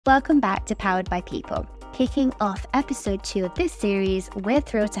Welcome back to Powered by People. Kicking off episode 2 of this series, we're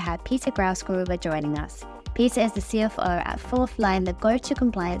thrilled to have Peter Grausgruber joining us. Peter is the CFO at Fourthline, the go-to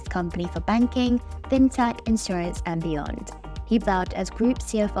compliance company for banking, fintech, insurance, and beyond. He served as Group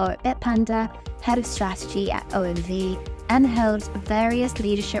CFO at Bitpanda, Head of Strategy at OMV, and held various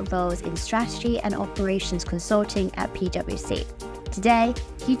leadership roles in strategy and operations consulting at PwC. Today,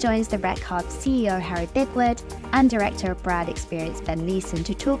 he joins the Rec Hub CEO Harry Bigwood and Director of Brand Experience Ben Leeson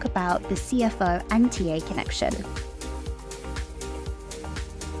to talk about the CFO and TA Connection.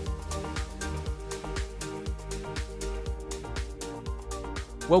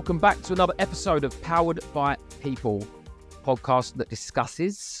 Welcome back to another episode of Powered by People, podcast that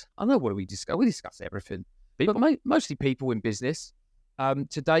discusses, I don't know what we discuss. We discuss everything, but mostly people in business.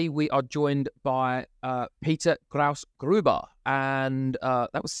 Today we are joined by Peter Grausgruber, and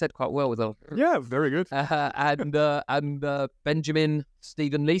that was said quite well with a very good. and Benjamin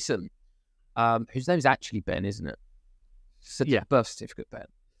Stephen Leeson, whose name is actually Ben, isn't it? Birth certificate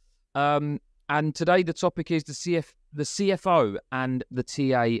Ben. And today the topic is the CFO and the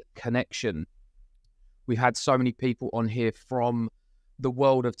TA Connection. We've had so many people on here from the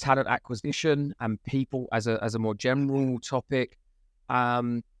world of talent acquisition and people as a more general topic.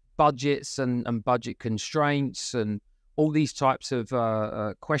 Budgets and budget constraints and all these types of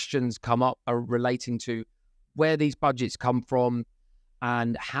questions come up are relating to where these budgets come from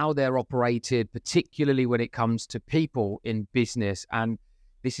and how they're operated, particularly when it comes to people in business. And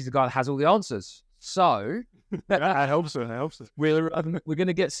this is the guy that has all the answers. So I hope so. We're going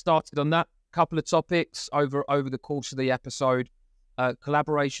to get started on that. Couple of topics over the course of the episode: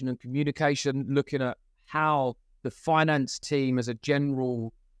 collaboration and communication, looking at how the finance team as a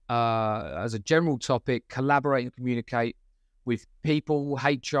general topic collaborate and communicate with people,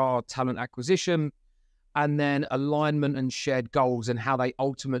 HR, talent acquisition, and then alignment and shared goals and how they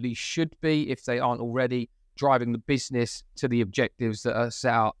ultimately should be, if they aren't already, driving the business to the objectives that are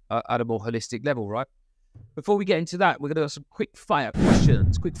set out at a more holistic level, right? Before we get into that, we're going to have some quick fire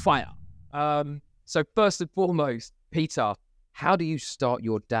questions. So first and foremost, Peter, how do you start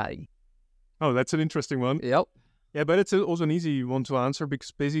your day? Oh, that's an interesting one. Yep. Yeah, but it's also an easy one to answer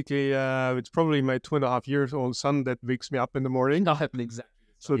because basically it's probably my 2.5-year-old son that wakes me up in the morning. I haven't exactly.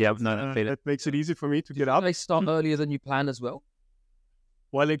 So that makes it easy for me to get up. They start earlier than you plan as well?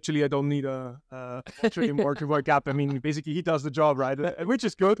 Well, actually, I don't need a anymore to wake up. I mean, basically, he does the job, right? Which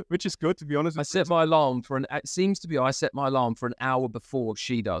is good, to be honest. I set my alarm I set my alarm for an hour before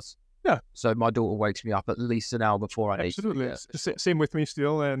she does. Yeah. So my daughter wakes me up at least an hour before I Absolutely. need to. Absolutely. Same with me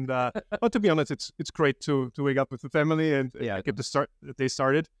still. And but to be honest, it's great to wake up with the family and get the day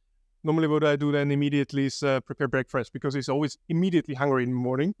started. Normally what I do then immediately is prepare breakfast because he's always immediately hungry in the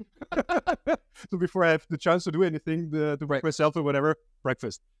morning. So before I have the chance to do anything, to break myself or whatever,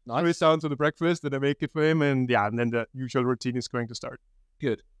 breakfast. Nice. So he's down to the breakfast, then I make it for him, and then the usual routine is going to start.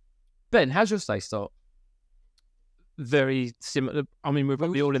 Good. Ben, how's your day start? Very similar. I mean, we're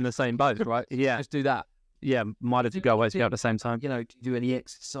probably all in the same boat, right? Yeah. Let's do that. Yeah, might have to go away at the same time. You know, do you do any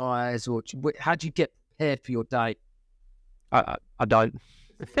exercise or how do you get prepared for your day? I don't.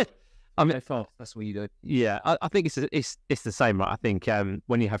 I mean, that's what you do. Yeah, I think it's the same, right? I think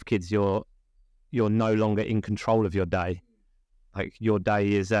when you have kids, you're no longer in control of your day. Like your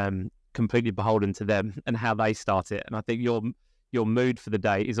day is completely beholden to them and how they start it. And I think your mood for the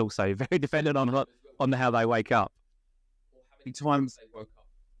day is also very dependent on how they wake up. How many times they woke up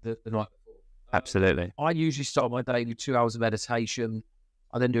the night before. Absolutely. I usually start my day with 2 hours of meditation.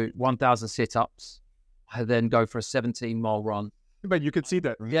 I then do 1,000 sit-ups. I then go for a 17-mile run. But you can see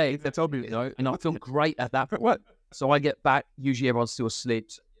that. Right? Yeah, that's obvious. You know, and I feel great at that point. What? So I get back. Usually everyone's still asleep.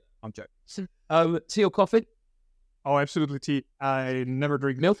 I'm joking. Tea or coffee? Oh, absolutely tea. I never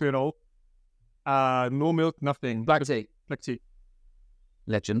drink milk at all. No milk, nothing. Black tea. Black tea.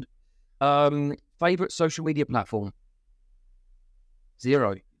 Legend. Favorite social media platform?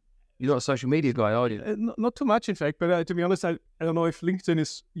 Zero. You're not a social media guy, are you? Not too much, in fact. But to be honest, I don't know if LinkedIn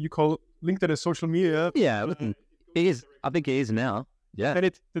is. You call LinkedIn a social media? Yeah, it is. I think it is now. Yeah.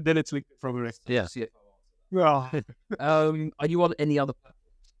 Then it's LinkedIn probably. Yeah. Well, are you on any other platform?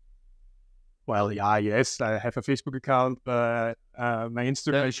 Well, yes. I have a Facebook account. My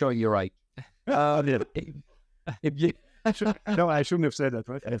Instagram. Don't show you're right. If you, no, I shouldn't have said that,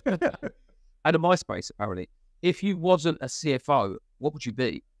 right? And a MySpace, apparently. If you wasn't a CFO, what would you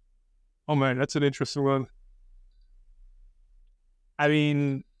be? Oh man, that's an interesting one. I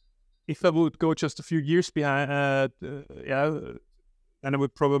mean, if I would go just a few years behind, then I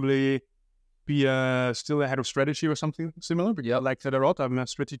would probably be still a head of strategy or something similar. But yeah, like that a lot. I'm a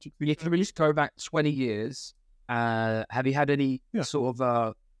strategic. If we just go back 20 years, have you had any sort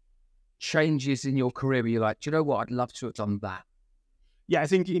of changes in your career where you're like, do you know what? I'd love to have done that. Yeah, I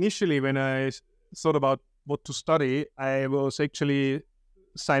think initially when I thought about what to study, I was actually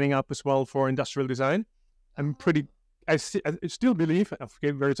signing up as well for industrial design. I still believe, okay,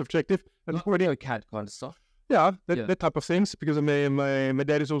 very subjective. Already CAD kind of stuff. Yeah, that type of things, because my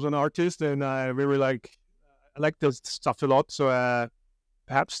dad is also an artist, and I really like this stuff a lot. So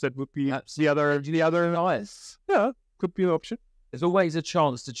perhaps that would be the other. Nice. Yeah, could be an option. There's always a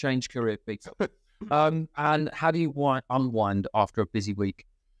chance to change career, Peter. And how do you unwind after a busy week?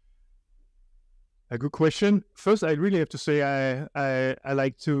 A good question. First, I really have to say I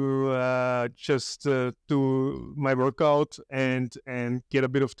like to just do my workout and get a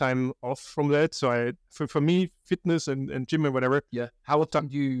bit of time off from that. So for me, fitness and gym and whatever. Yeah. How often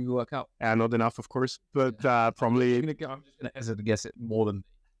do you work out? Not enough, of course, but probably. I'm just going to hazard to guess it more than.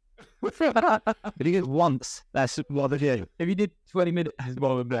 If you get once, that's more than you. If you did 20 minutes,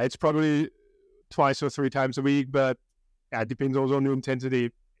 it's probably twice or 3 times a week, but it depends also on the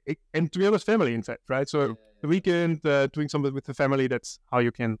intensity. And to be honest, family, in fact, right? So the weekend, doing something with the family, that's how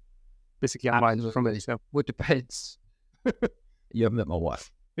you can basically unwind from it. So. Well, it depends. You haven't met my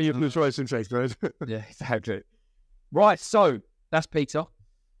wife. You have no choice in fact, right? Yeah, exactly. Right, so that's Peter.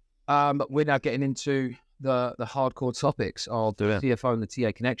 We're now getting into the hardcore topics of the CFO and the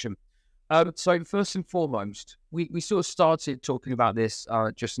TA Connection. So first and foremost, we sort of started talking about this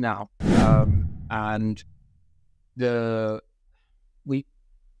just now, and we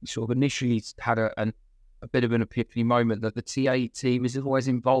sort of initially had a bit of an epiphany moment that the TA team is always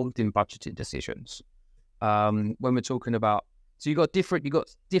involved in budgeting decisions. When we're talking about, so you got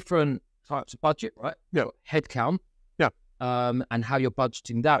different types of budget, right? Yeah. Headcount. Yeah. And how you're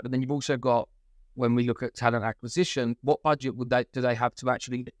budgeting that, and then you've also got, when we look at talent acquisition, what budget do they have to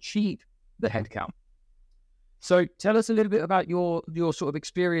actually achieve the headcount? So tell us a little bit about your sort of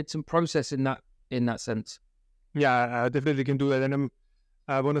experience and process in that sense. Yeah, I definitely can do that, and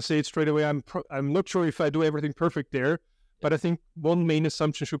I want to say it straight away. I'm not sure if I do everything perfect there, but I think one main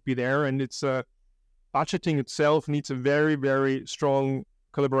assumption should be there, and it's budgeting itself needs a very, very strong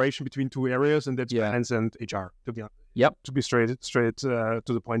collaboration between 2 areas, and that's finance and HR. To be honest, to be straight to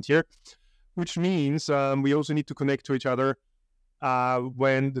the point here, which means we also need to connect to each other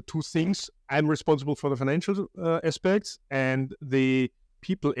when the 2 things. I'm responsible for the financial aspects, and the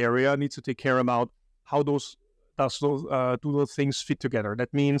people area needs to take care about how do those things fit together.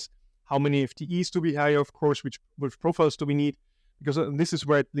 That means how many FTEs do we hire, of course, which profiles do we need, because this is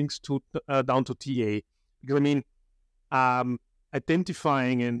where it links to down to TA. Because I mean,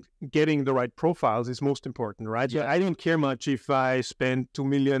 identifying and getting the right profiles is most important, right? Yeah. I don't care much if I spend 2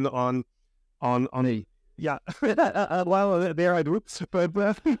 million on me. Yeah, well, there I do, but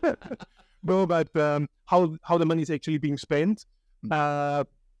no, but how the money is actually being spent.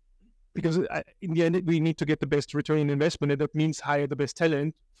 Because in the end, we need to get the best return on investment, and that means hire the best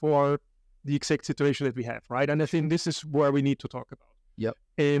talent for the exact situation that we have, right? And I think this is where we need to talk about. Yep.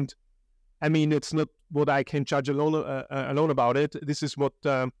 And I mean, it's not what I can judge alone about it. This is what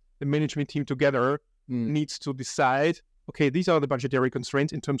the management team together needs to decide. Okay, these are the budgetary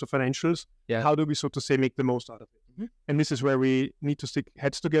constraints in terms of financials. Yeah. How do we, so to say, make the most out of it? Mm-hmm. And this is where we need to stick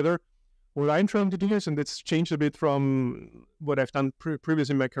heads together. What I'm trying to do is, and that's changed a bit from what I've done previous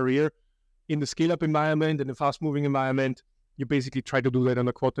in my career, in the scale-up environment and the fast-moving environment, you basically try to do that on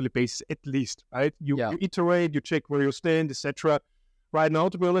a quarterly basis at least, right? You iterate, you check where you stand, etc. Right now,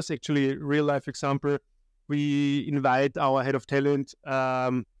 to be honest, actually, real-life example, we invite our head of talent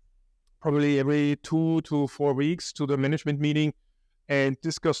probably every 2 to 4 weeks to the management meeting and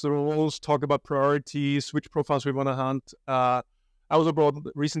discuss the roles, talk about priorities, which profiles we want to hunt. I also brought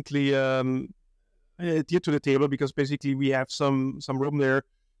recently dear to the table, because basically we have some room there,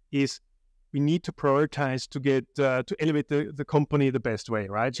 is we need to prioritize to get to elevate the company the best way,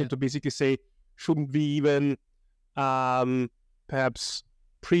 right? So to basically say, shouldn't we even perhaps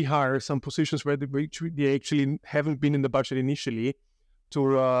pre-hire some positions where they actually haven't been in the budget initially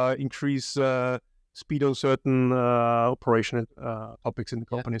to increase speed on certain operational topics in the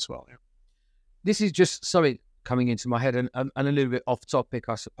company as well. Yeah. This is just something coming into my head and a little bit off topic,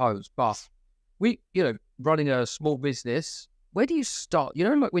 I suppose, but running a small business, where do you start?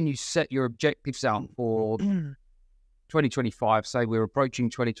 Like when you set your objectives out for 2025, say we're approaching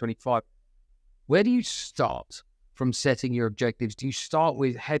 2025, where do you start from setting your objectives? Do you start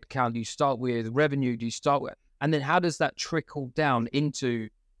with headcount? Do you start with revenue? Do you start with, and then how does that trickle down into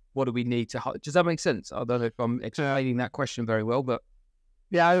what do we need to, does that make sense? I don't know if I'm explaining that question very well, but.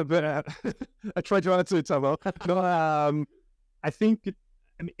 Yeah, but I try to answer it somehow. No, I think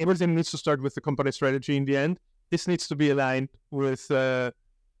everything needs to start with the company strategy in the end. This needs to be aligned with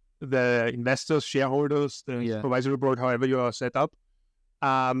the investors, shareholders, the supervisory board, however you are set up.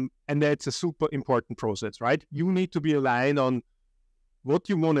 And that's a super important process, right? You need to be aligned on what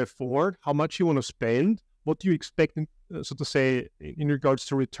you want to afford, how much you want to spend, what you expect, so to say, in regards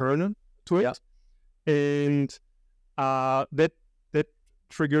to return to it. Yeah. And that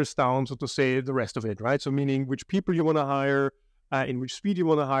triggers down, so to say, the rest of it, right? So meaning which people you want to hire, in which speed you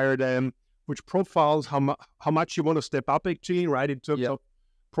want to hire them, which profiles, how much you want to step up actually, right? In terms of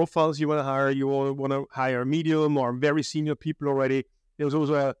profiles you want to hire, you want to hire medium or very senior people already. There's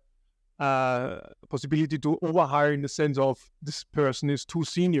also a possibility to overhire in the sense of this person is too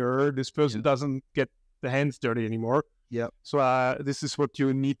senior, this person doesn't get the hands dirty anymore. Yeah. So this is what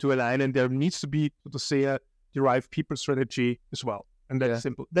you need to align, and there needs to be, so to say, a derived people strategy as well. And that's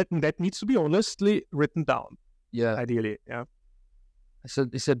simple. That needs to be honestly written down. Yeah. Ideally. Yeah.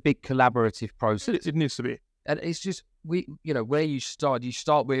 It's a big collaborative process. It needs to be. And it's just where you start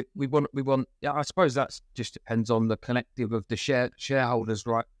with we want. Yeah, I suppose that's just depends on the collective of the shareholders,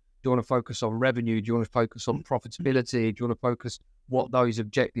 right? Do you want to focus on revenue? Do you want to focus on profitability? Do you want to focus what those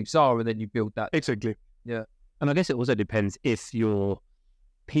objectives are, and then you build that? Exactly. Yeah. And I guess it also depends if your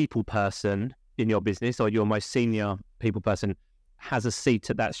people person in your business or your most senior people person has a seat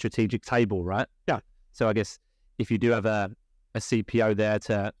at that strategic table, right? Yeah. So I guess if you do have a CPO there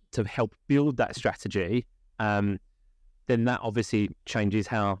to help build that strategy, then that obviously changes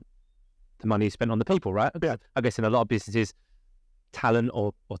how the money is spent on the people, right? Yeah. I guess in a lot of businesses, talent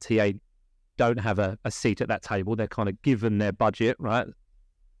or TA don't have a seat at that table. They're kind of given their budget, right?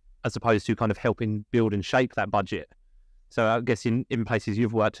 As opposed to kind of helping build and shape that budget. So I guess in places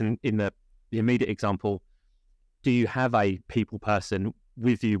you've worked in the immediate example, do you have a people person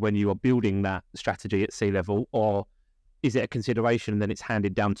with you when you are building that strategy at C-level, or is it a consideration and then it's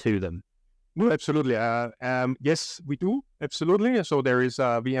handed down to them? No, absolutely. Yes, we do. Absolutely. So there is,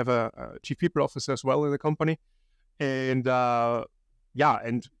 we have a chief people officer as well in the company. And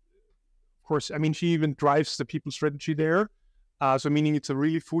and of course, I mean, she even drives the people strategy there. So meaning it's a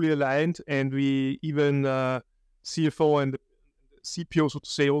really fully aligned, and we even CFO and CPO, so to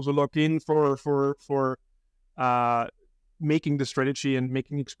say, also log in for making the strategy and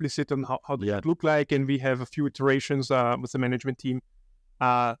making explicit on how it look like. And we have a few iterations with the management team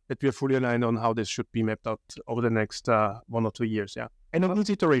that we are fully aligned on how this should be mapped out over the next 1 or 2 years. Yeah. And on these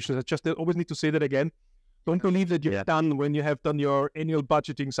iterations, I just always need to say that again. Don't believe that you're done when you have done your annual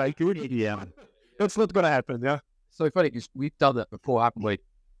budgeting cycle. Yeah. That's not going to happen. Yeah. So funny, because we've done that before, haven't we?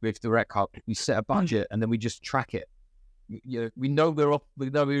 With Direct Hub, we set a budget and then we just track it. We know we're off.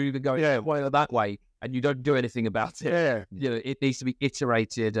 We know we're either going that way or that way, and you don't do anything about it. Yeah. It needs to be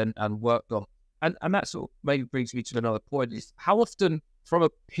iterated and worked on. And that sort of maybe brings me to another point: is how often, from a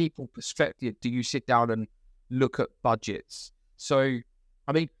people perspective, do you sit down and look at budgets? So,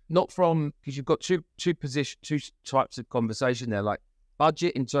 I mean, not from, because you've got two types of conversation there, like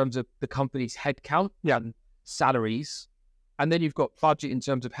budget in terms of the company's headcount and salaries, and then you've got budget in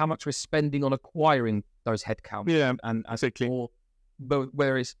terms of how much we're spending on acquiring those headcounts. Yeah, and exactly.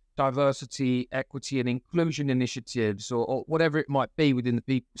 Where it's diversity, equity, and inclusion initiatives, or whatever it might be within the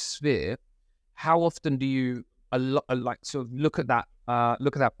people sphere. How often do you sort of look at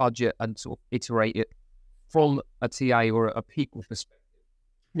that budget and sort of iterate it from a TA or a people perspective?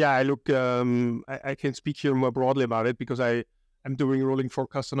 Yeah, I look. I can speak here more broadly about it because I'm doing rolling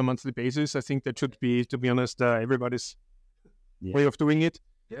forecast on a monthly basis. I think that should be, to be honest, everybody's way of doing it.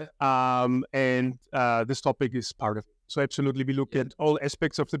 Yeah. And this topic is part of it. So absolutely, we look at all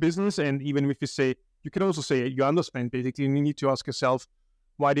aspects of the business, and even if you say, you can also say you underspend. Basically, you need to ask yourself,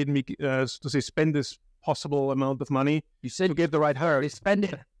 why didn't we, spend this possible amount of money? You said to get the right hire. Spend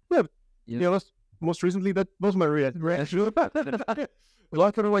it. Yeah. To be honest, most recently that was my reaction. Well,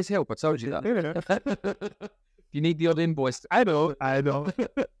 I can always help. I told you that. You need the odd invoice. I know. I know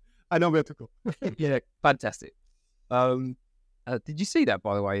where to go. Yeah, fantastic. Did you see that,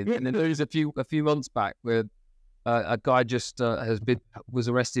 by the way? And then there was a few months back where a guy just was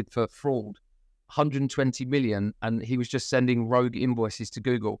arrested for fraud, 120 million, and he was just sending rogue invoices to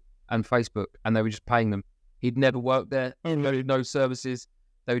Google and Facebook, and they were just paying them. He'd never worked there, no services.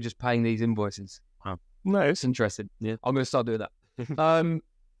 They were just paying these invoices. Wow, nice, interesting. Yeah, I'm going to start doing that.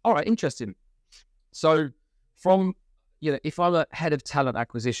 All right, interesting. So, from if I'm a head of talent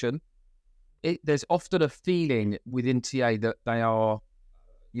acquisition, there's often a feeling within TA that they are,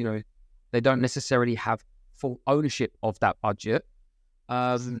 they don't necessarily have full ownership of that budget,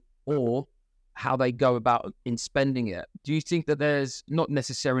 or how they go about in spending it. Do you think that there's not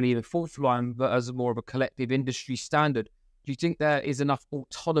necessarily a Fourthline, but as more of a collective industry standard, do you think there is enough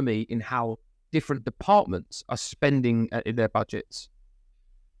autonomy in how different departments are spending in their budgets?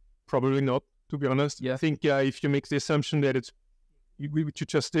 Probably not, to be honest. Yeah. I think if you make the assumption that it's what you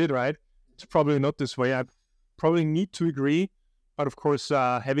just did, right? It's probably not this way. I probably need to agree, but of course,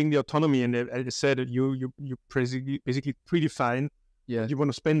 having the autonomy, and as I said, you basically predefine what you want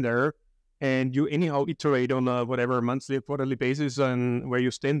to spend there, and you anyhow iterate on a whatever monthly or quarterly basis on where you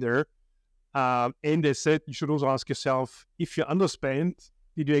stand there. And as said, you should also ask yourself, if you underspend,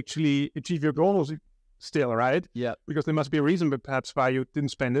 did you actually achieve your goals still, right? Yeah. Because there must be a reason, but perhaps why you didn't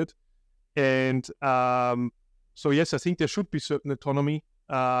spend it. And so yes, I think there should be certain autonomy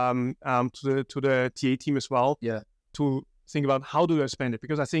to the TA team as well. Yeah. To think about how do I spend it,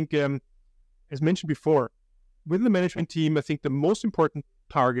 because I think, as mentioned before, with the management team, I think the most important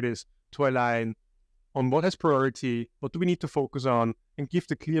target is to align on what has priority, what do we need to focus on, and give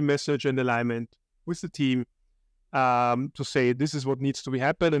the clear message and alignment with the team to say this is what needs to be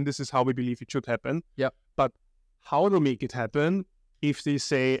happen and this is how we believe it should happen. Yeah. But how to make it happen, if they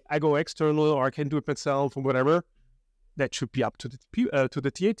say I go external or I can do it myself or whatever, that should be up to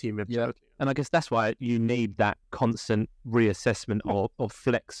the TA team. Yeah. And I guess that's why you need that constant reassessment or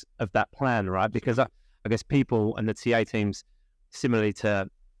flex of that plan, right? Because I guess people and the TA teams, similarly to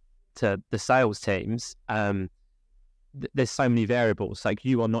the sales teams, there's so many variables. Like,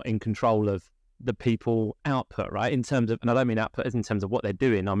 you are not in control of the people output, right? In terms of, and I don't mean output as in terms of what they're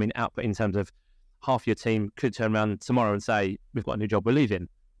doing. I mean output in terms of half your team could turn around tomorrow and say, we've got a new job, we're leaving.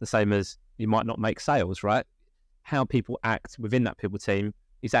 The same as you might not make sales, right? How people act within that people team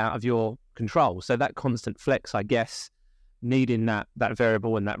is out of your control. So that constant flex, I guess, needing that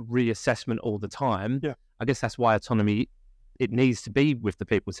variable and that reassessment all the time. Yeah. I guess that's why autonomy, it needs to be with the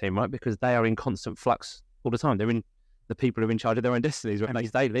people team, right? Because they are in constant flux all the time. The people are in charge of their own destinies. When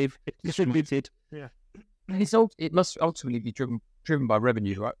they leave, it's distributed. Yeah. It must ultimately be driven by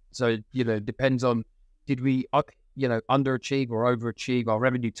revenue, right? So, it depends on, did we, underachieve or overachieve our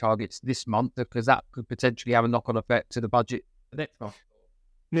revenue targets this month, because that could potentially have a knock-on effect to the budget the next month.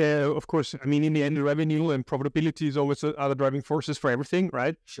 Yeah, of course. I mean, in the end, the revenue and profitability is always other driving forces for everything,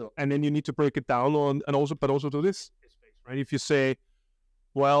 right? Sure. And then you need to break it down but also to this, right? If you say,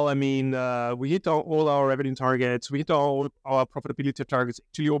 well, I mean, we hit all our revenue targets, we hit all our profitability targets,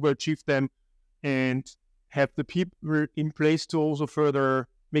 actually overachieved them, and have the people in place to also further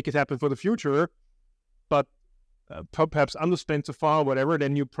make it happen for the future, but perhaps underspend so far or whatever,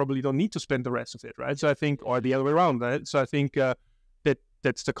 then you probably don't need to spend the rest of it, right? So I think, or the other way around, right? So I think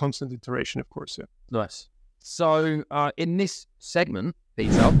that's the constant iteration, of course. Yeah. Nice. So in this segment,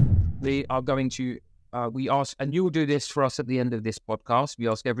 Peter, we are going to we ask, and you will do this for us at the end of this podcast. We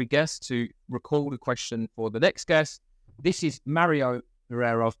ask every guest to record a question for the next guest. This is Mario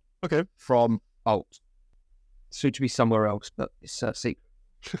Herrera from Alt. Soon to be somewhere else, but it's a secret.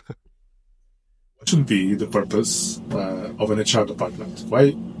 What should be the purpose of an HR department?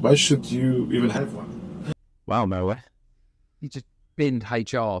 Why should you even have one? Wow, Mario. You just binned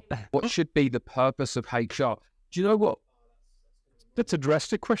HR. What should be the purpose of HR? Do you know what? That's a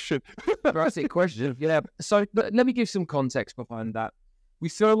drastic question. Yeah. So let me give some context behind that. We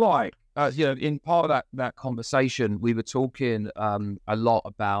feel like, in part of that conversation, we were talking a lot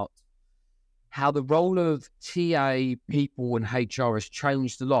about how the role of TA, people, and HR has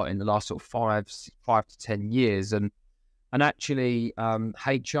changed a lot in the last sort of 5 to 10 years. And actually,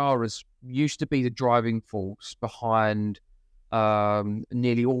 HR has used to be the driving force behind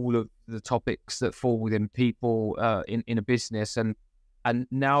nearly all of the topics that fall within people in a business. And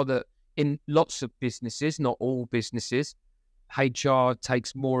now that in lots of businesses, not all businesses, HR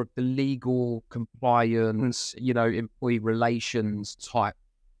takes more of the legal compliance, employee relations type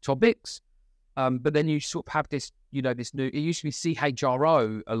topics. But then you sort of have this, this new, it used to be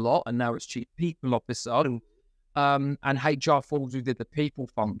CHRO a lot, and now it's Chief People Officer. And HR falls within the people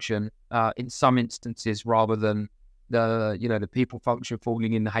function in some instances, rather than the people function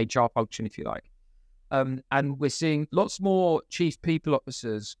falling in the HR function, if you like. And we're seeing lots more Chief People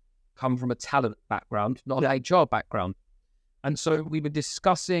Officers come from a talent background, not an HR background. And so we were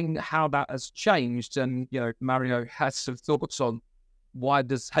discussing how that has changed. And, Mario has some thoughts on why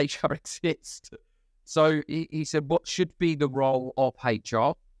does HR exist? So he said, what should be the role of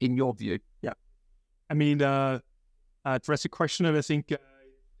HR in your view? Yeah. I mean, address a question, and I think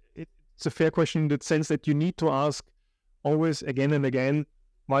it's a fair question in the sense that you need to ask always again and again,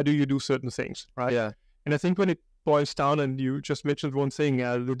 why do you do certain things, right? Yeah. And I think when it boils down, and you just mentioned one thing,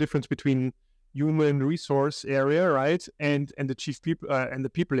 the difference between human resource area, right, and the chief people and the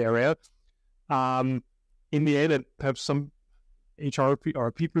people area, in the end, and perhaps some HR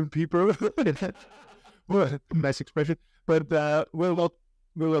or people, well, nice expression, but will not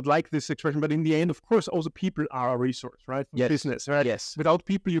will not like this expression, but in the end, of course, also people are a resource, right? For business, right? Yes. Without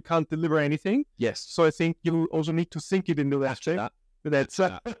people, you can't deliver anything. Yes. So I think you also need to think it into that.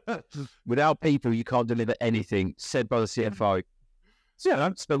 Without people, you can't deliver anything, said by the CFO. So yeah,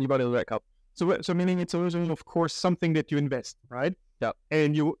 spend your money on that cup. So meaning it's also, of course, something that you invest, right? Yeah.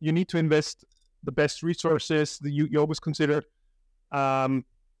 And you need to invest the best resources. You always consider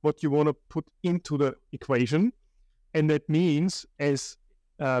what you want to put into the equation. And that means as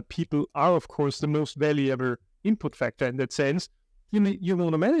people are, of course, the most valuable input factor in that sense, you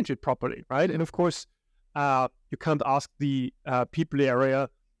want to manage it properly, right? And of course, you can't ask the people area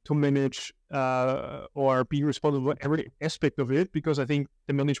to manage or be responsible for every aspect of it, because I think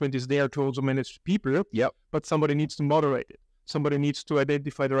the management is there to also manage people. Yep. But somebody needs to moderate it. Somebody needs to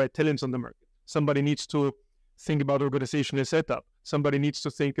identify the right talents on the market. Somebody needs to think about organizational setup. Somebody needs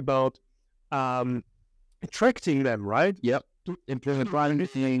to think about attracting them, right? Yep. Employer branding.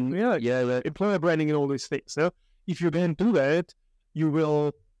 Employer branding and all these things. Yeah? If you then do that, you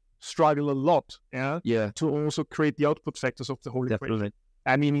will struggle a lot. To also create the output factors of the whole equation.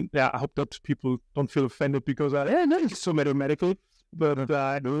 I mean, I hope that people don't feel offended because it's so mathematical. But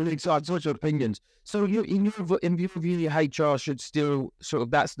such opinions. So in your view, HR should still sort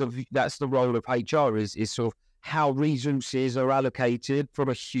of that's the role of HR is sort of how resources are allocated from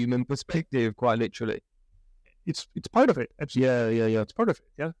a human perspective, quite literally. It's part of it. Absolutely. Yeah. It's part of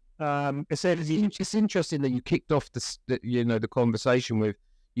it. Yeah. It's interesting that you kicked off the conversation with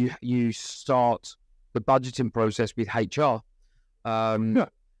you start the budgeting process with HR,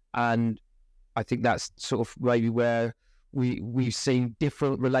 and I think that's sort of maybe where we've seen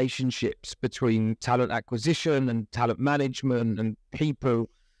different relationships between talent acquisition and talent management and people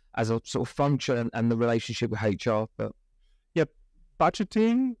as a sort of function and the relationship with HR. But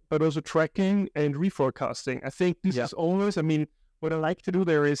budgeting, but also tracking and reforecasting. I think this is always, I mean, what I like to do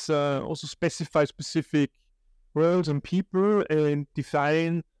there is also specify specific roles and people and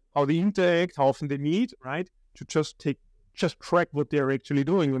define how they interact, how often they meet, right? To just track what they're actually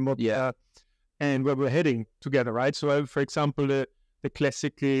doing and what and where we're heading together, right? So, for example, the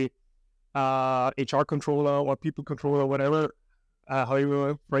classically HR controller or people controller, whatever,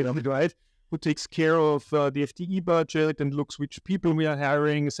 however, right? Who takes care of the FTE budget and looks which people we are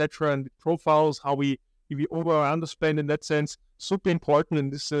hiring, etc., and profiles, how we over or underspend in that sense. Super important in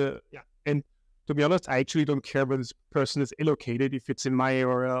this, And to be honest, I actually don't care where this person is allocated, if it's in my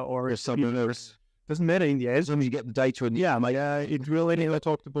area or someone else. Doesn't matter in the end. As long as you get the data and it really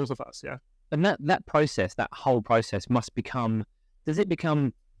talk to both of us, And that process, that whole process does it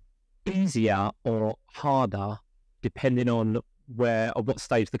become easier or harder depending on where or what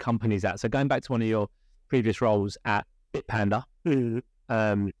stage the company's at? So going back to one of your previous roles at Bitpanda,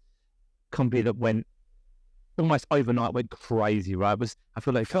 company that went almost overnight, went crazy, right? I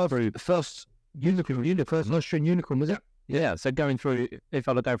feel like through the first Austrian unicorn, was it? Yeah. So going through, if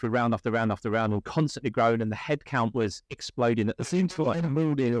I go through round after round after round, and constantly growing, and the headcount was exploding. It seems to like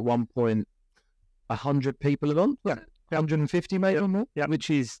moving at one point 100 people a month, 150 maybe or more, which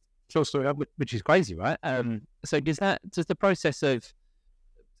is close to it, which is crazy, right? So does the process of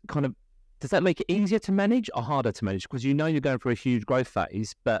does that make it easier to manage or harder to manage? Because you're going through a huge growth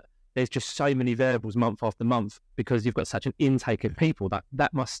phase, but there's just so many variables month after month because you've got such an intake of people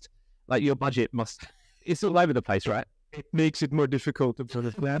that must, like your budget must, it's all over the place, right? It makes it more difficult to sort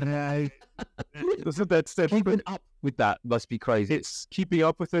of keeping up with that must be crazy. It's keeping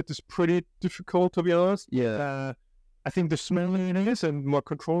up with it is pretty difficult, to be honest. I think the smaller it is and more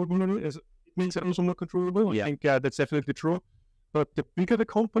controllable it is, it means it's also more controllable. I think that's definitely true. But the bigger the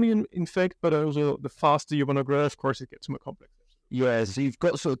company, in fact, but also the faster you want to grow, of course, it gets more complex. Yeah, so you've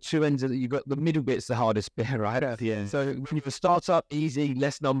got sort of two ends of it. You've got the middle bit's the hardest bit, right? Yeah. So when you're a startup, easy,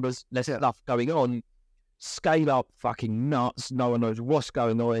 less numbers, less stuff going on. Scale up, fucking nuts. No one knows what's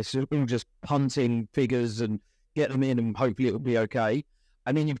going on. It's all just punting figures and get them in, and hopefully it'll be okay.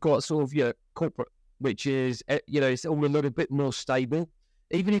 And then you've got sort of your corporate, which is it's all a little bit more stable.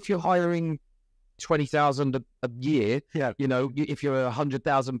 Even if you're hiring 20,000 a year, if you're a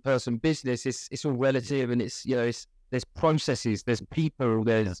 100,000 person business, it's all relative, and it's there's processes, there's people,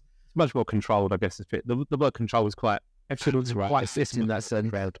 there's much more controlled, I guess. The word control is quite absolutely right. Quite fit in that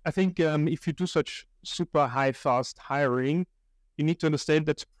sense. I think if you do such super high, fast hiring, you need to understand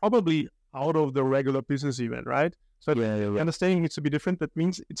that's probably out of the regular business event, right? So the understanding needs to be different. That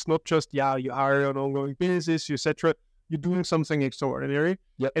means it's not just, you hire an ongoing business, etc. You're doing something extraordinary,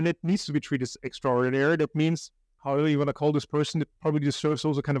 and it needs to be treated as extraordinary. That means, however you want to call this person, it probably deserves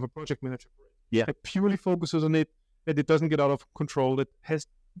also kind of a project manager for it. It purely focuses on it, that it doesn't get out of control,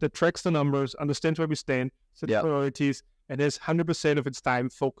 that tracks the numbers, understands where we stand, sets priorities, and has 100% of its time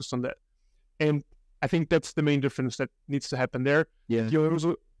focused on that. And I think that's the main difference that needs to happen there. Yeah. You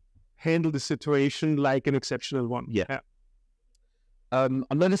also handle the situation like an exceptional one. Yeah. I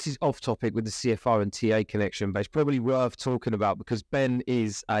know this is off topic with the CFO and TA connection, but it's probably worth talking about because Ben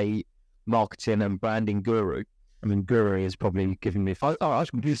is a marketing and branding guru. I mean, guru is probably giving me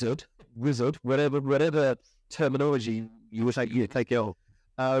wizard, whatever terminology you would take it off.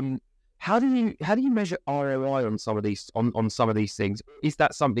 How do you measure ROI on some of these on some of these things? Is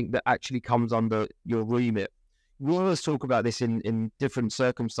that something that actually comes under your remit? We always talk about this in different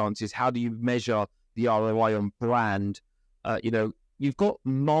circumstances. How do you measure the ROI on brand? You've got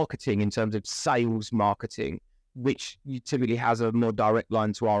marketing in terms of sales marketing, which you typically has a more direct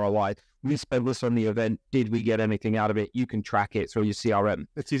line to ROI. We spent this on the event. Did we get anything out of it? You can track it through your CRM.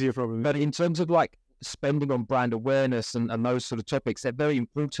 It's easier for me. But in terms of like spending on brand awareness and those sort of topics, they're very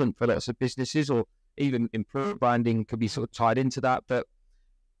important for lots of businesses, or even employer branding could be sort of tied into that. But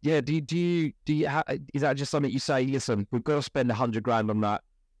yeah, do you is that just something you say, listen, we've got to spend $100,000 on that,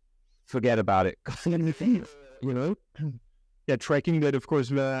 forget about it? Yeah, tracking that, of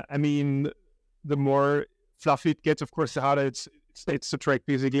course. I mean, the more fluffy it gets, of course, the harder it's to track,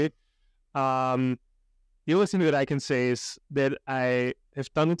 basically. The only thing that I can say is that I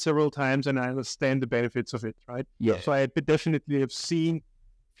have done it several times and I understand the benefits of it, right? Yeah. So I definitely have seen,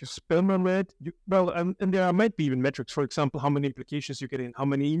 if you spend on that, and there might be even metrics, for example, how many applications you get in, how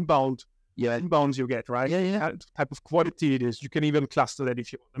many inbounds you get, right? Yeah. How type of quality it is. You can even cluster that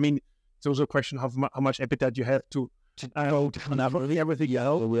if you want. I mean, it's also a question of how much appetite you have to everything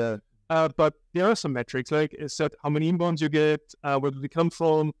else. But there are some metrics, like how many inbounds you get, where do they come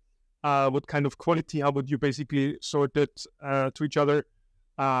from, what kind of quality, how would you basically sort it to each other.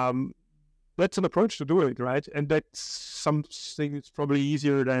 That's an approach to do it, right? And that's something that's probably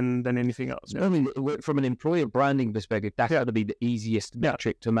easier than anything else. I mean, from an employer branding perspective, that's got to be the easiest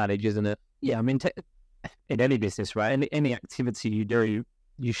metric to manage, isn't it? Yeah, I mean, in any business, right? Any activity you do,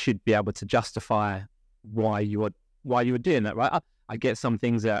 you should be able to justify why you are doing that, right? I get some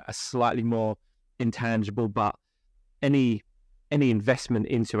things that are slightly more intangible, but any investment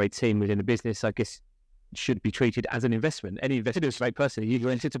into a team within a business, I guess, should be treated as an investment. Any investment is right personally, you're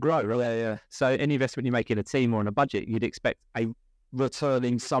going to grow, right? Yeah. So any investment you make in a team or in a budget, you'd expect a return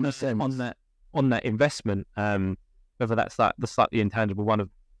in some sense on that investment. Whether that's the slightly intangible one of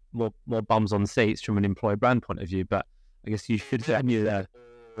more bums on seats from an employer brand point of view, but I guess you should track that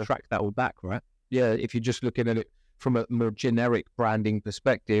all back, right? Yeah, if you're just looking at it from a more generic branding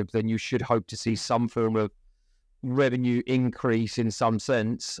perspective, then you should hope to see some form of revenue increase in some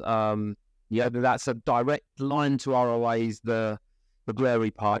sense. That's a direct line to ROI is the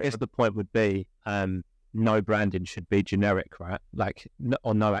blurry part. I guess the point would be no branding should be generic, right? Like,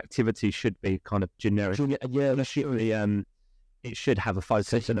 no activity should be kind of generic. Yeah, it should be, it should have a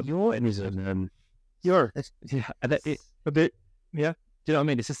focus on yeah. Do you know what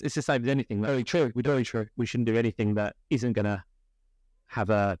I mean? It's the same as anything. Very true. We shouldn't do anything that isn't going to have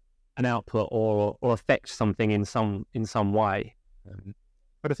an output or affect something in some way.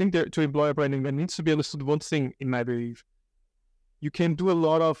 But I think to employer branding, there needs to be understood one thing, in my belief. You can do a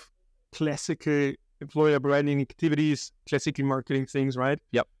lot of classical employer branding activities, classical marketing things, right?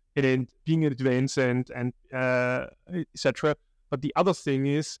 Yep. And then being at events and etc. But the other thing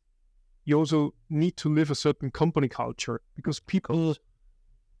is, you also need to live a certain company culture, because people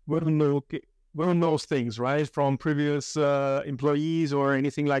will know those things, right? From previous employees or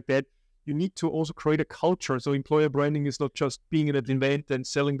anything like that. You need to also create a culture. So employer branding is not just being at an event and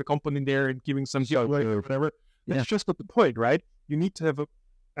selling the company there and giving some giveaway or whatever. That's just not the point, right? You need to have a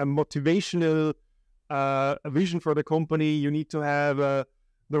motivational a vision for the company. You need to have the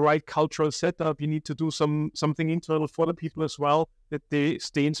right cultural setup. You need to do something internal for the people as well, that they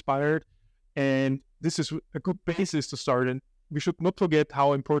stay inspired. And this is a good basis to start. And we should not forget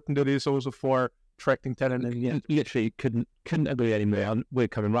how important it is also for attracting talent. And literally couldn't agree anymore. We're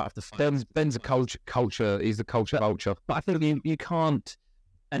coming right after Ben's a culture. He's a culture vulture. But I think you can't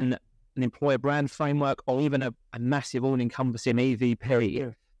an employer brand framework or even a massive all-encompassing EVP. Yeah.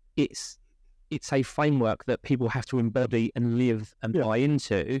 It's a framework that people have to embody and live and buy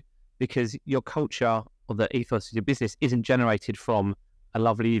into, because your culture or the ethos of your business isn't generated from a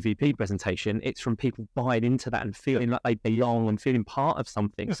lovely EVP presentation. It's from people buying into that and feeling like they belong and feeling part of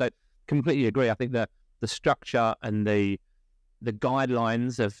something. Yeah. So completely agree. I think that the structure and the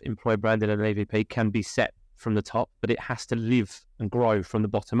guidelines of employer branding and EVP can be set from the top, but it has to live and grow from the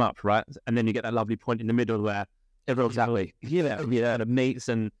bottom up, right? And then you get that lovely point in the middle where everyone's it meets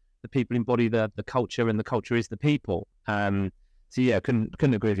and the people embody the culture, and the culture is the people. So yeah, couldn't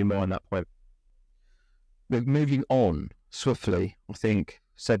agree with you more on that point. we're moving on swiftly. I think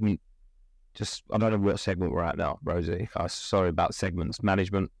segment. I don't know what segment we're at now, Rosie. Sorry about segments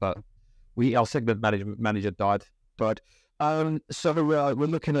management, but our segment manager died. But so we're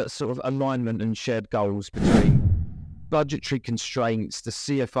looking at sort of alignment and shared goals between budgetary constraints, the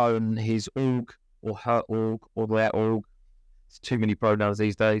CFO and his org or her org or their org. It's too many pronouns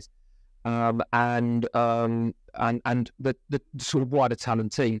these days. And the sort of wider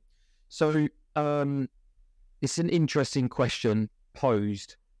talent team. So it's an interesting question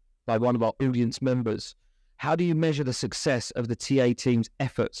posed by one of our audience members. How do you measure the success of the TA team's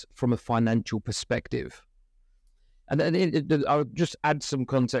efforts from a financial perspective? And then I'll just add some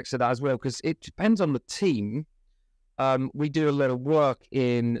context to that as well, because it depends on the team. We do a lot of work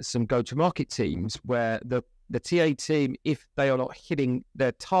in some go-to-market teams where the TA team, if they are not hitting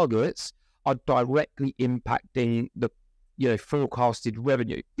their targets, are directly impacting the forecasted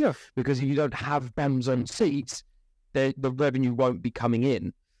revenue. Yeah. Because if you don't have bums on seats, the revenue won't be coming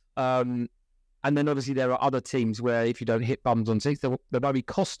in. And then obviously there are other teams where if you don't hit bums on seats, there might be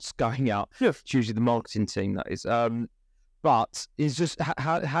costs going out. Yeah. It's usually the marketing team, that is. But it's just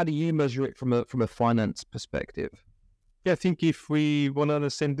how do you measure it from a finance perspective? Yeah, I think if we want to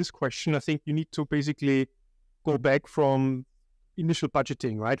understand this question, I think you need to basically go back from initial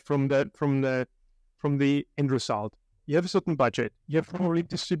budgeting, right? From the end result. You have a certain budget. You have probably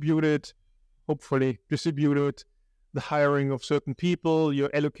hopefully distributed the hiring of certain people. You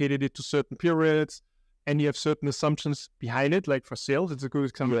allocated it to certain periods, and you have certain assumptions behind it, like for sales. It's a good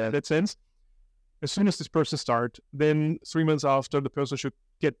example in that sense. As soon as this person starts, then 3 months after, the person should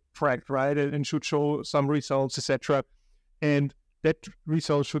get tracked, right? And should show some results, etc. And that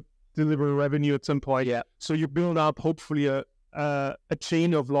result should deliver revenue at some point. Yeah. So you build up hopefully a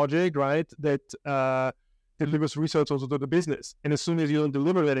chain of logic, right? That delivers results also to the business. And as soon as you don't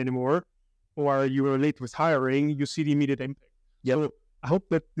deliver that anymore, or you are late with hiring, you see the immediate impact. Yep. So I hope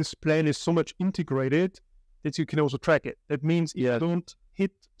that this plan is so much integrated that you can also track it. That means if you don't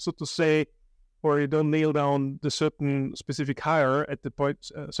hit, so to say, or you don't nail down the certain specific hire at the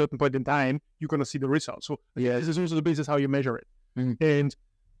certain point in time, you're going to see the results. So this is also the basis how you measure it. Mm-hmm.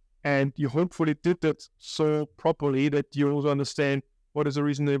 And you hopefully did that so properly that you also understand what is a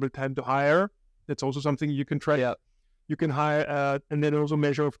reasonable time to hire. That's also something you can track. Yeah. You can hire and then also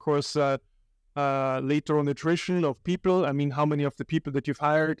measure, of course, later on attrition of people. I mean, how many of the people that you've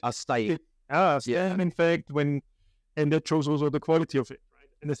hired are staying? In fact, and that shows also the quality of it.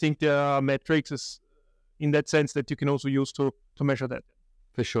 And I think there are metrics in that sense that you can also use to measure that.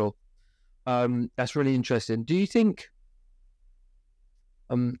 For sure. That's really interesting. Do you think,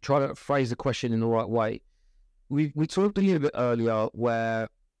 try to phrase the question in the right way. We talked a little bit earlier where,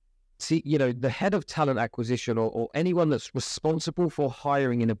 the head of talent acquisition or anyone that's responsible for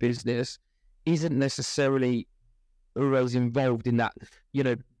hiring in a business isn't necessarily always involved in that,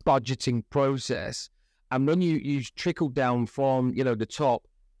 budgeting process. And when you trickle down from, the top,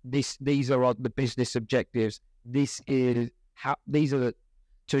 these are the business objectives. These are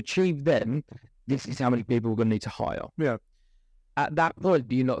to achieve them. This is how many people we're going to need to hire. Yeah. At that point,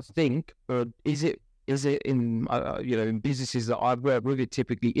 do you not think, or is it in in businesses that I've worked with, it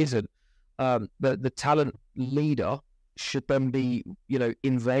typically isn't. The talent leader should then be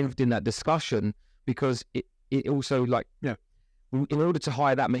involved in that discussion, because it also in order to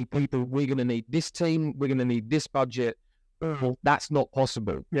hire that many people, we're going to need this team, we're going to need this budget. Well, that's not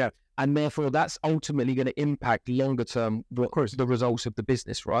possible. Yeah. And therefore, that's ultimately going to impact longer term, of course, the results of the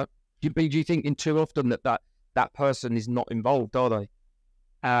business, right? Do you think in too often that person is not involved, are they?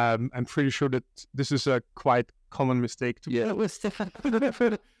 I'm pretty sure that this is a quite common mistake. And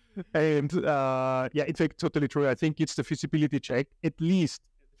in fact, totally true. I think it's the feasibility check, at least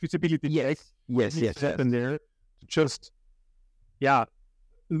feasibility check. Yes. Happen there to just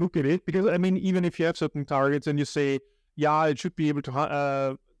look at it, because I mean, even if you have certain targets and you say, it should be able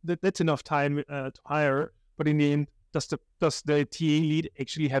to that's enough time to hire, but in the end, does the TA lead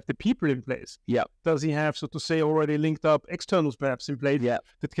actually have the people in place? Yeah. Does he have, so to say, already linked up externals perhaps in place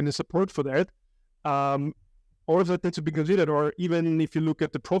that can support for that? All of that needs to be considered. Or even if you look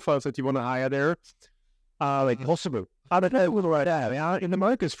at the profiles that you want to hire there, possible. In the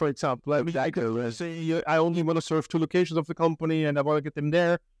markets, for example, I only want to serve 2 locations of the company and I want to get them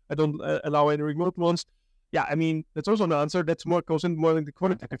there. I don't allow any remote ones. Yeah, I mean, that's also an answer. That's goes in more in the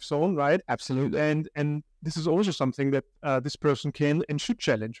qualitative zone, right? Absolutely. And this is also something that this person can and should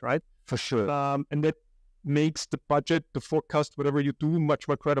challenge, right? For sure. And that makes the budget, the forecast, whatever you do, much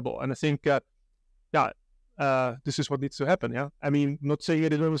more credible. And I think, this is what needs to happen, yeah? I mean, not saying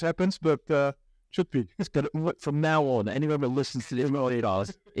it always happens, but should be. It's gonna, from now on, anyone that listens to this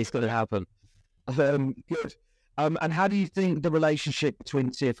podcast, it's going to happen. Good. And how do you think the relationship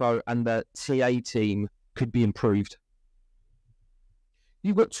between CFO and the TA team could be improved?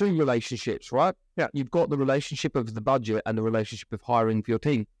 You've got two relationships, right? Yeah. You've got the relationship of the budget and the relationship of hiring for your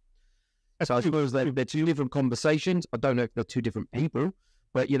team. So I suppose they're two different conversations. I don't know if they're two different people,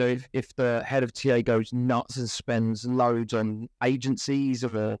 but, you know, if the head of TA goes nuts and spends loads on agencies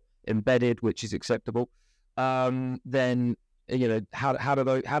or embedded, which is acceptable, then, you know, how do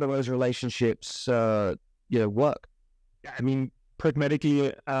those relationships, work? I mean,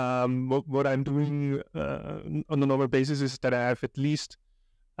 pragmatically, what I'm doing on a normal basis is that I have at least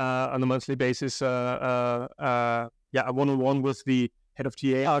on a monthly basis, a one-on-one with the head of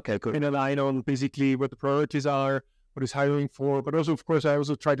TA. Okay, cool. And align on basically what the priorities are, what is hiring for, but also, of course, I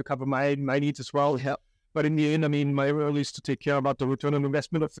also try to cover my needs as well. Yeah. But in the end, I mean, my role is to take care about the return on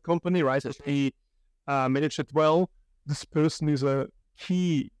investment of the company, right? If we manage it well, this person is a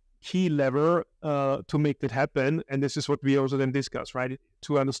key lever to make that happen. And this is what we also then discuss, right?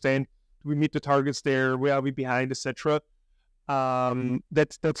 To understand, do we meet the targets there? Where are we behind, etc.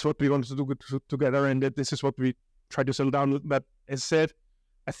 That's what we want to do together, and this is what we try to settle down. But as said,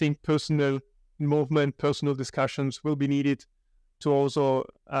 I think personal involvement, personal discussions will be needed to also,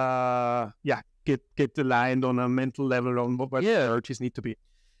 get aligned on a mental level on what priorities need to be.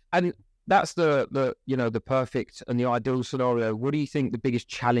 And that's the perfect and the ideal scenario. What do you think the biggest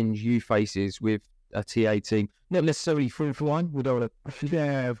challenge you face is with a TA team? Not necessarily Fourthline. We don't want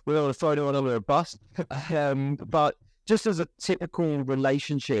to throw anyone under a bus. But just as a typical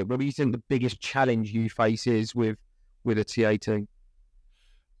relationship, what do you think the biggest challenge you face is with a TA team?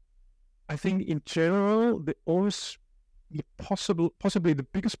 I think in general, possibly the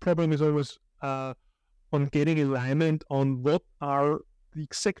biggest problem is always on getting alignment on what are the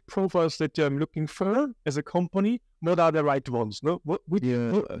exact profiles that I'm looking for as a company. What are the right ones? No, what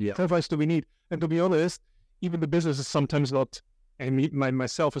profiles do we need? And to be honest, even the business is sometimes not, and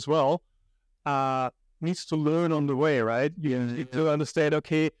myself as well, needs to learn on the way, right? You need to understand,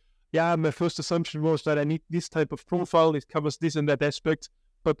 okay, my first assumption was that I need this type of profile. It covers this and that aspect.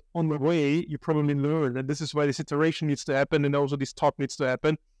 But on the way, you probably learn. And this is why this iteration needs to happen, and also this talk needs to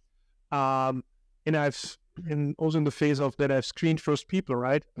happen. And also in the phase of that, I've screened first people,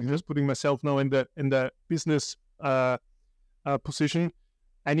 right? I'm just putting myself now in the business position.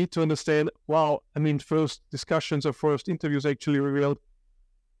 I need to understand, first discussions or first interviews actually revealed,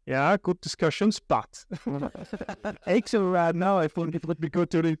 good discussions, but actually right now I think it would be good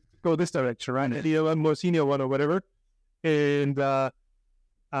to go this direction, right? A more senior one or whatever. And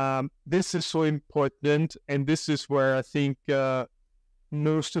this is so important, and this is where I think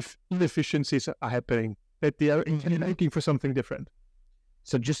most of inefficiencies are happening, that they are looking for something different.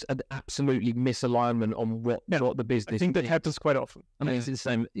 So just an absolutely misalignment on what the business. I think that happens quite often. I mean, it's the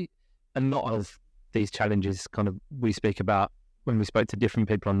same. A lot of these challenges, kind of, we speak about when we spoke to different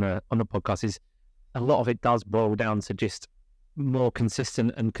people on the podcast, is a lot of it does boil down to just more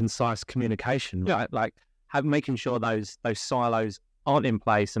consistent and concise communication, right? Like making sure those silos aren't in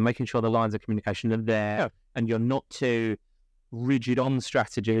place, and making sure the lines of communication are there, and you're not too rigid on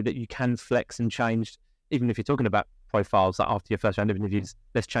strategy, that you can flex and change. Even if you're talking about profiles, like after your first round of interviews,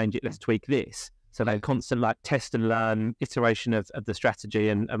 let's change it, let's tweak this. So they constant test and learn iteration of the strategy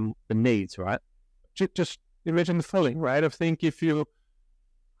and the needs, right? Just imagine the following, right? I think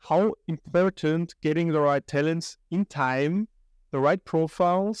how important getting the right talents in time, the right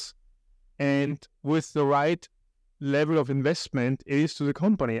profiles, and with the right level of investment it is to the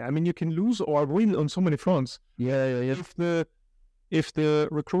company. I mean, you can lose or win on so many fronts. If the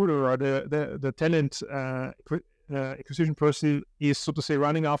recruiter or the talent acquisition person is, so to say,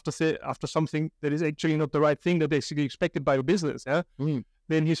 running after something that is actually not the right thing that is expected by the business,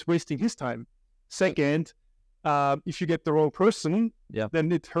 then he's wasting his time. Second, if you get the wrong person,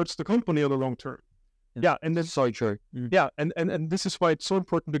 then it hurts the company on the long term. And that's so true. And this is why it's so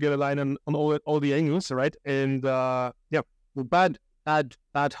important to get a line on all the angles, right? And well, bad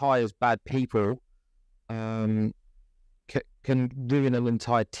hires, bad people, can ruin an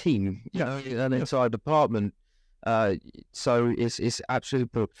entire team, an entire department. So it's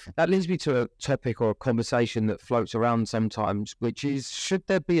absolutely. That leads me to a topic or a conversation that floats around sometimes, which is, should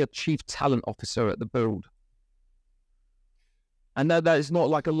there be a chief talent officer at the build? And that is not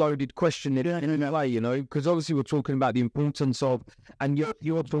like a loaded question in a way, because obviously we're talking about the importance of, and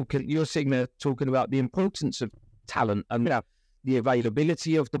you're sitting there talking about the importance of talent and the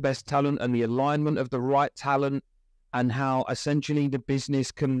availability of the best talent and the alignment of the right talent, and how essentially the business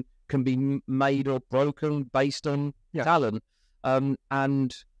can be made or broken based on talent.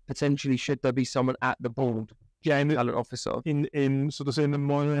 And potentially, should there be someone at the board talent officer. In so to say, in the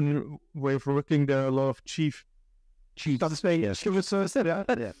modern way of working, there are a lot of chief. That's there's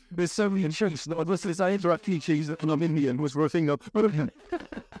so many insurance. No, listen, I interrupt teachings and I'm Indian was working up. No,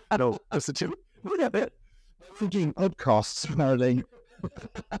 that's the two. Thinking podcasts, apparently.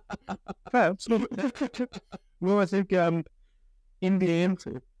 Perhaps. Well, I think in the end,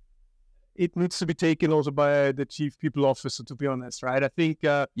 it needs to be taken also by the chief people officer, to be honest, right? I think,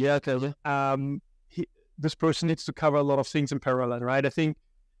 this person needs to cover a lot of things in parallel, right? I think,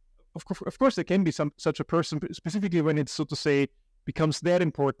 of course, there can be such a person, specifically when it's, so to say, becomes that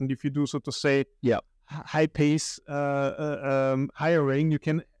important. If you do, so to say, high pace hiring, you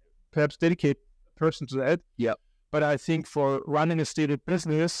can perhaps dedicate a person to that. Yeah. But I think for running a stated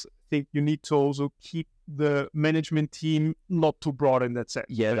business, I think you need to also keep the management team not too broad in that sense.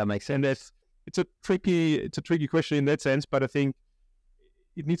 Yeah, that makes sense. And it's a tricky question in that sense, but I think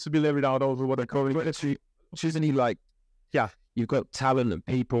it needs to be leveled out over what I call it. Isn't he like, you've got talent and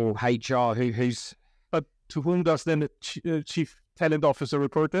people, HR, who's... But to whom does then the chief talent officer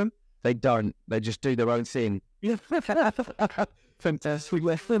report then? They don't. They just do their own thing. Yeah. Fantastic.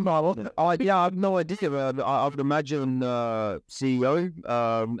 I have no idea. I would imagine CEO,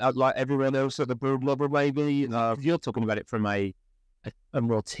 like everyone else at the board level, maybe. You're talking about it from a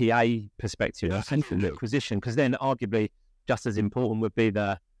more TA perspective, acquisition, because then arguably just as important would be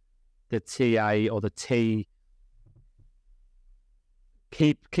the TA or the T.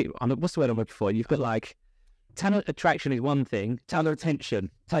 Keep. What's the word I'm looking for? You've got like talent attraction is one thing. Talent retention.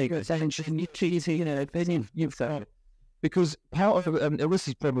 Take attention. You've said. Because part of, and this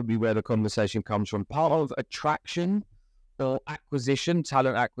is probably where the conversation comes from, part of attraction or acquisition,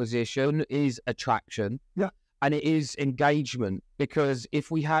 talent acquisition, is attraction. Yeah. And it is engagement. Because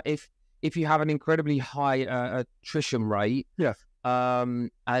if you have an incredibly high attrition rate,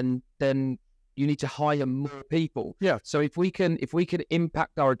 and then you need to hire more people. Yeah. So if we can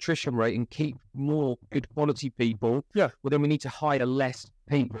impact our attrition rate and keep more good quality people, well then we need to hire less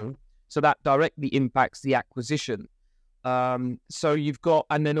people. So that directly impacts the acquisition. So you've got,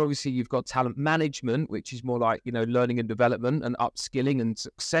 and then obviously you've got talent management, which is more like, learning and development and upskilling and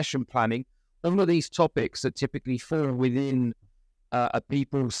succession planning. All of these topics that typically fall within a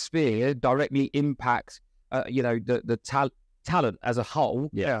people's sphere directly impact, the talent as a whole.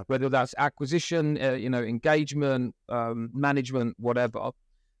 Yeah. Whether that's acquisition, engagement, management, whatever.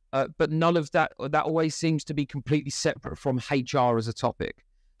 But none of that always seems to be completely separate from HR as a topic.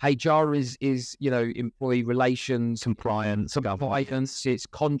 HR is employee relations, compliance, it's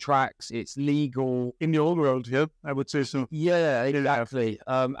contracts, it's legal. In the old world, I would say so. Yeah, exactly.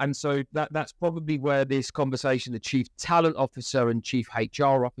 And so that's probably where this conversation, the chief talent officer and chief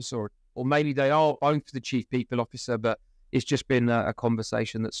HR officer, or maybe they are both the chief people officer, but it's just been a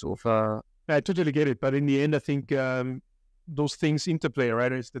conversation that's sort of... I totally get it, but in the end, I think those things interplay,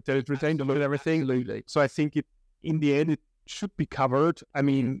 right? It's the talent retained and everything. Absolutely. So I think in the end, it should be covered. I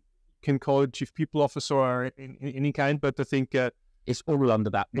mean, you can call it chief people officer or in any kind, but I think it's all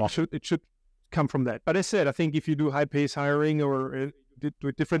under that. It should come from that. But I said, I think if you do high pace hiring or do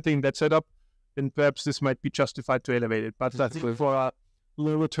a different thing in that setup, then perhaps this might be justified to elevate it. But I think for a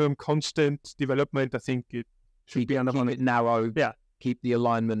longer term constant development, I think it should be under it narrow. Yeah. Keep the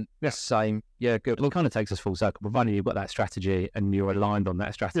alignment the same. Yeah, good. Well, it kind of takes us full circle. Provided you've got that strategy and you're aligned on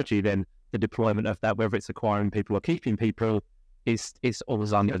that strategy, then the deployment of that, whether it's acquiring people or keeping people, is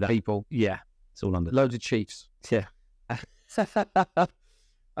always under that. People. Yeah, it's all under loads of chiefs. Yeah.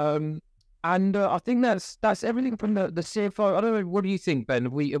 And I think that's everything from the CFO. I don't know. What do you think, Ben?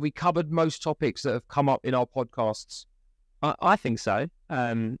 Have we covered most topics that have come up in our podcasts? I think so.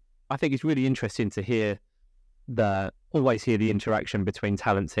 I think it's really interesting to always hear the interaction between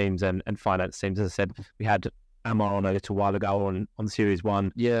talent teams and finance teams. As I said, we had Amar on a little while ago on Series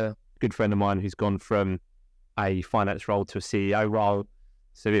 1. Yeah. Good friend of mine who's gone from a finance role to a CEO role.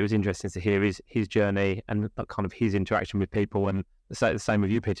 So it was interesting to hear his journey and kind of his interaction with people. And the same with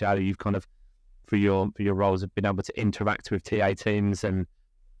you, Peter. How you've kind of, for your roles, have been able to interact with TA teams, and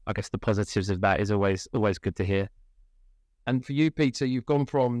I guess the positives of that is always good to hear. And for you, Peter, you've gone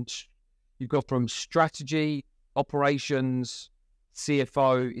from strategy, operations,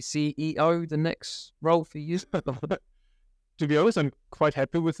 CFO, CEO, the next role for you? To be honest, I'm quite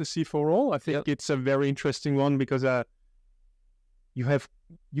happy with the CFO role. I think it's a very interesting one because you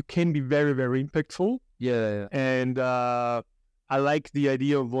can be very, very impactful. Yeah. And I like the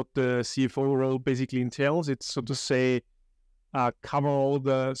idea of what the CFO role basically entails. It's, so to say, cover all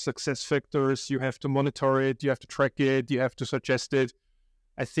the success factors. You have to monitor it, you have to track it, you have to suggest it.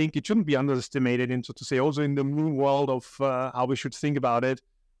 I think it shouldn't be underestimated, and so to say, also in the new world of how we should think about it,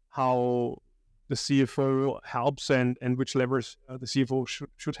 how the CFO helps and which levers the CFO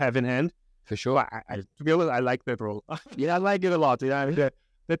should have in hand. For sure. To be honest, I like that role. Yeah, I like it a lot.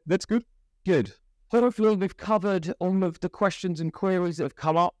 That's good. Good. Hopefully we've covered all of the questions and queries that have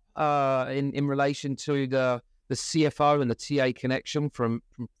come up in relation to the CFO and the TA connection from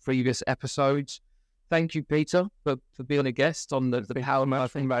previous episodes. Thank you, Peter, for being a guest on the Power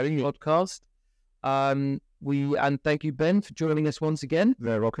Marketing podcast. And thank you, Ben, for joining us once again.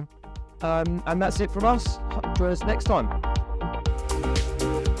 Very welcome. And that's it from us. Join us next time.